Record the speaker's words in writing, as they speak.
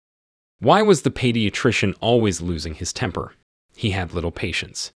Why was the pediatrician always losing his temper? He had little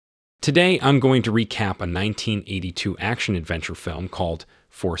patience. Today, I'm going to recap a 1982 action-adventure film called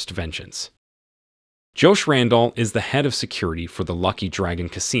Forced Vengeance. Josh Randall is the head of security for the Lucky Dragon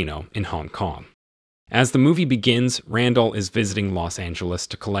Casino in Hong Kong. As the movie begins, Randall is visiting Los Angeles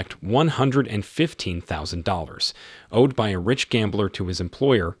to collect $115,000 owed by a rich gambler to his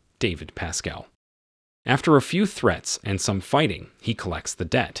employer, David Pascal. After a few threats and some fighting, he collects the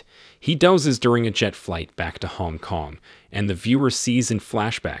debt. He dozes during a jet flight back to Hong Kong, and the viewer sees in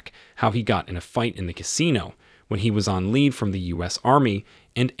flashback how he got in a fight in the casino when he was on leave from the U.S. Army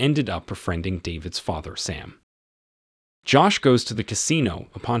and ended up befriending David's father, Sam. Josh goes to the casino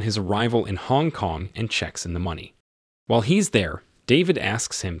upon his arrival in Hong Kong and checks in the money. While he's there, David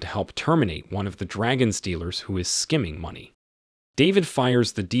asks him to help terminate one of the dragon's dealers who is skimming money. David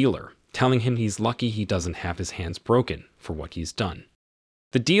fires the dealer, telling him he's lucky he doesn't have his hands broken for what he's done.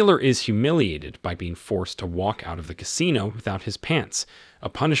 The dealer is humiliated by being forced to walk out of the casino without his pants, a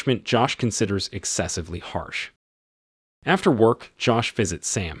punishment Josh considers excessively harsh. After work, Josh visits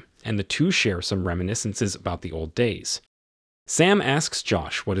Sam, and the two share some reminiscences about the old days. Sam asks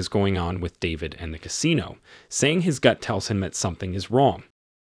Josh what is going on with David and the casino, saying his gut tells him that something is wrong.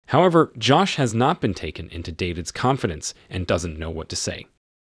 However, Josh has not been taken into David's confidence and doesn't know what to say.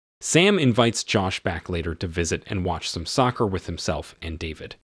 Sam invites Josh back later to visit and watch some soccer with himself and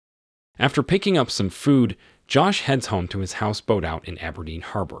David. After picking up some food, Josh heads home to his houseboat out in Aberdeen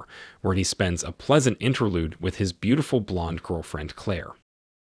Harbor, where he spends a pleasant interlude with his beautiful blonde girlfriend Claire.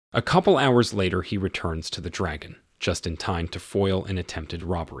 A couple hours later, he returns to the Dragon, just in time to foil an attempted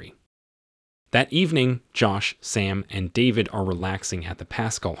robbery. That evening, Josh, Sam, and David are relaxing at the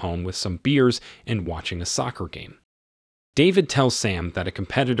Paschal home with some beers and watching a soccer game. David tells Sam that a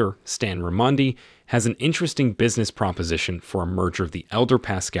competitor, Stan Raimondi, has an interesting business proposition for a merger of the elder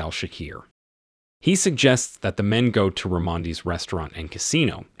Pascal should hear. He suggests that the men go to Raimondi's restaurant and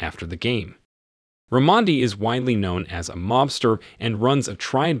casino after the game. Raimondi is widely known as a mobster and runs a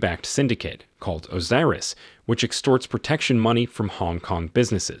triad-backed syndicate called Osiris, which extorts protection money from Hong Kong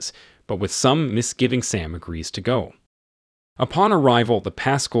businesses, but with some misgiving Sam agrees to go. Upon arrival, the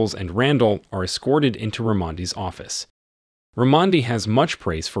Pascals and Randall are escorted into Raimondi's office. Raimondi has much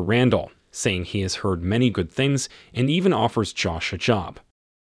praise for Randall, saying he has heard many good things and even offers Josh a job.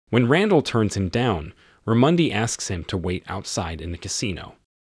 When Randall turns him down, Raimondi asks him to wait outside in the casino.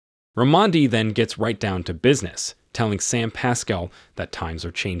 Raimondi then gets right down to business, telling Sam Pascal that times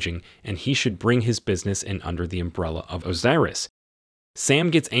are changing and he should bring his business in under the umbrella of Osiris. Sam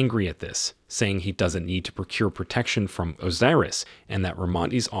gets angry at this, saying he doesn't need to procure protection from Osiris and that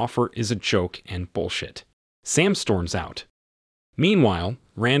Raimondi's offer is a joke and bullshit. Sam storms out. Meanwhile,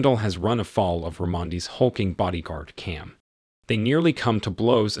 Randall has run afoul of Raimondi's hulking bodyguard, Cam. They nearly come to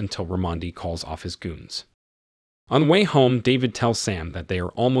blows until Raimondi calls off his goons. On the way home, David tells Sam that they are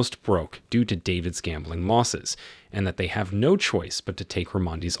almost broke due to David's gambling losses, and that they have no choice but to take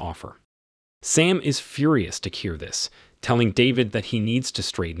Raimondi's offer. Sam is furious to hear this, telling David that he needs to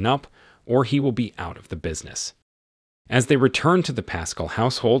straighten up, or he will be out of the business. As they return to the Pascal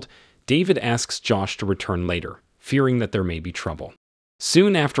household, David asks Josh to return later, fearing that there may be trouble.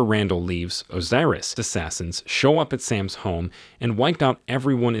 Soon after Randall leaves, Osiris assassins show up at Sam's home and wipe out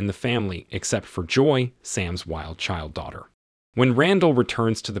everyone in the family except for Joy, Sam's wild child daughter. When Randall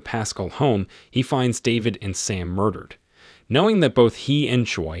returns to the Pascal home, he finds David and Sam murdered. Knowing that both he and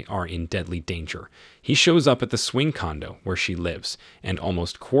Joy are in deadly danger, he shows up at the swing condo where she lives and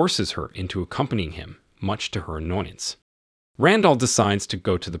almost coerces her into accompanying him, much to her annoyance. Randall decides to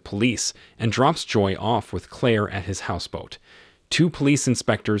go to the police and drops Joy off with Claire at his houseboat. Two police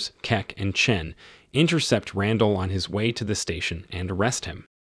inspectors, Keck and Chen, intercept Randall on his way to the station and arrest him.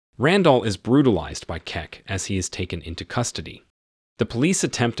 Randall is brutalized by Keck as he is taken into custody. The police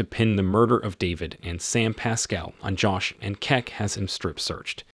attempt to pin the murder of David and Sam Pascal on Josh, and Keck has him strip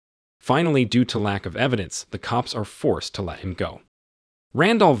searched. Finally, due to lack of evidence, the cops are forced to let him go.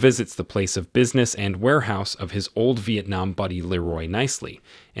 Randall visits the place of business and warehouse of his old Vietnam buddy Leroy nicely,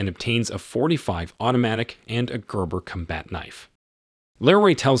 and obtains a .45 automatic and a Gerber combat knife.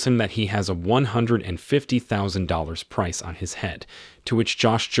 Leroy tells him that he has a $150,000 price on his head, to which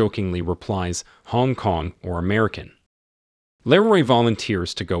Josh jokingly replies, Hong Kong or American. Leroy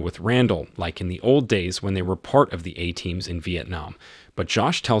volunteers to go with Randall, like in the old days when they were part of the A-teams in Vietnam, but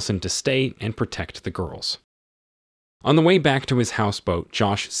Josh tells him to stay and protect the girls. On the way back to his houseboat,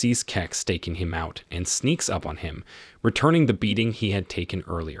 Josh sees Keck staking him out and sneaks up on him, returning the beating he had taken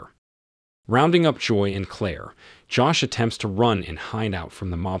earlier. Rounding up Joy and Claire, Josh attempts to run and hide out from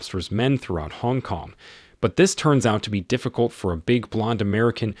the mobster's men throughout Hong Kong, but this turns out to be difficult for a big blonde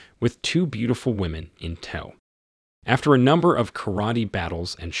American with two beautiful women in tow. After a number of karate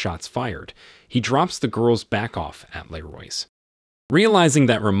battles and shots fired, he drops the girls back off at Leroy's. Realizing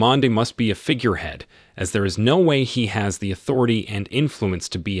that Raimondi must be a figurehead, as there is no way he has the authority and influence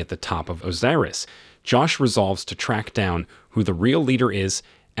to be at the top of Osiris, Josh resolves to track down who the real leader is,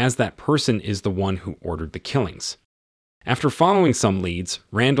 as that person is the one who ordered the killings. After following some leads,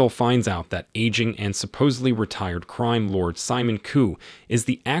 Randall finds out that aging and supposedly retired crime lord Simon Koo is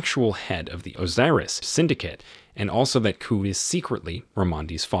the actual head of the Osiris syndicate, and also that Koo is secretly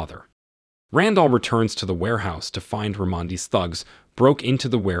Raimondi's father. Randall returns to the warehouse to find Raimondi's thugs broke into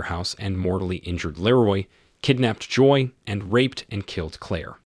the warehouse and mortally injured Leroy, kidnapped Joy, and raped and killed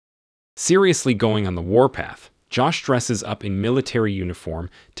Claire. Seriously going on the warpath, Josh dresses up in military uniform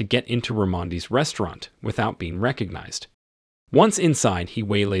to get into Raimondi's restaurant without being recognized. Once inside, he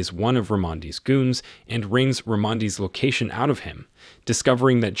waylays one of Raimondi's goons and wrings Raimondi's location out of him,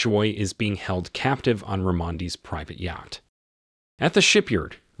 discovering that Joy is being held captive on Raimondi's private yacht. At the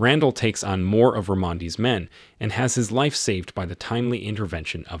shipyard, Randall takes on more of Raimondi's men and has his life saved by the timely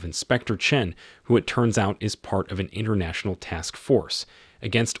intervention of Inspector Chen, who it turns out is part of an international task force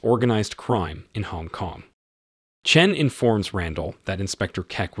against organized crime in Hong Kong. Chen informs Randall that Inspector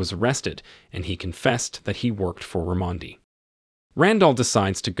Keck was arrested, and he confessed that he worked for Raimondi. Randall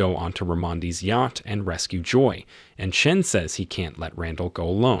decides to go onto Raimondi's yacht and rescue Joy, and Chen says he can't let Randall go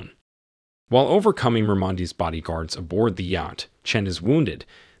alone. While overcoming Raimondi's bodyguards aboard the yacht, Chen is wounded.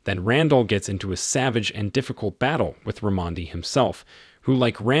 Then Randall gets into a savage and difficult battle with Raimondi himself, who,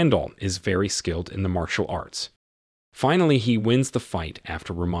 like Randall, is very skilled in the martial arts. Finally, he wins the fight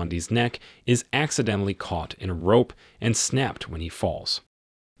after Raimondi's neck is accidentally caught in a rope and snapped when he falls.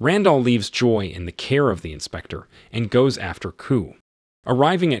 Randall leaves Joy in the care of the inspector and goes after Koo.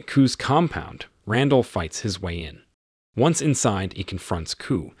 Arriving at Koo's compound, Randall fights his way in. Once inside, he confronts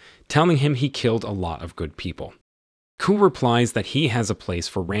Koo, telling him he killed a lot of good people. Koo replies that he has a place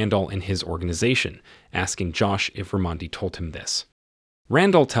for Randall in his organization, asking Josh if Raimondi told him this.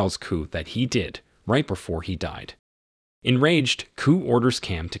 Randall tells Koo that he did, right before he died. Enraged, Koo orders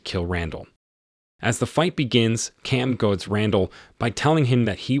Cam to kill Randall. As the fight begins, Cam goads Randall by telling him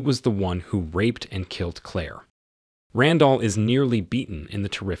that he was the one who raped and killed Claire. Randall is nearly beaten in the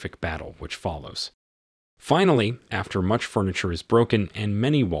terrific battle which follows. Finally, after much furniture is broken and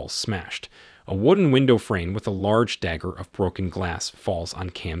many walls smashed, a wooden window frame with a large dagger of broken glass falls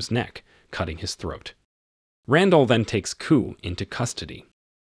on Cam's neck, cutting his throat. Randall then takes Koo into custody.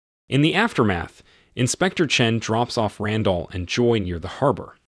 In the aftermath, Inspector Chen drops off Randall and Joy near the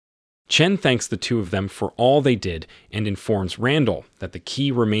harbor. Chen thanks the two of them for all they did and informs Randall that the key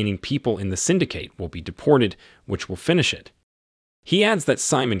remaining people in the syndicate will be deported, which will finish it. He adds that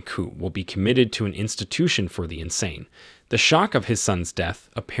Simon Koo will be committed to an institution for the insane, the shock of his son's death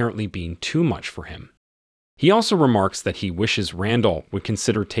apparently being too much for him. He also remarks that he wishes Randall would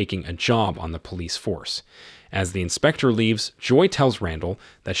consider taking a job on the police force. As the inspector leaves, Joy tells Randall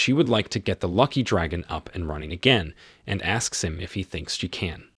that she would like to get the Lucky Dragon up and running again, and asks him if he thinks she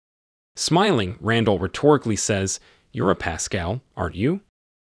can. Smiling, Randall rhetorically says, "You're a Pascal, aren't you?"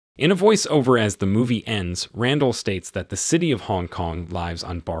 In a voiceover as the movie ends, Randall states that the city of Hong Kong lives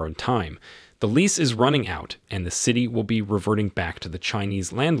on borrowed time. The lease is running out, and the city will be reverting back to the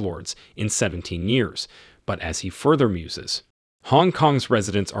Chinese landlords in 17 years. But as he further muses, Hong Kong's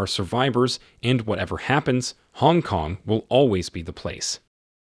residents are survivors, and whatever happens, Hong Kong will always be the place.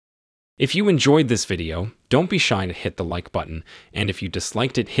 If you enjoyed this video, don't be shy to hit the like button, and if you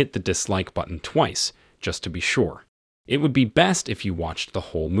disliked it, hit the dislike button twice, just to be sure. It would be best if you watched the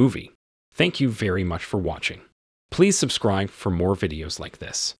whole movie. Thank you very much for watching. Please subscribe for more videos like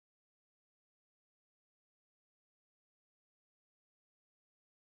this.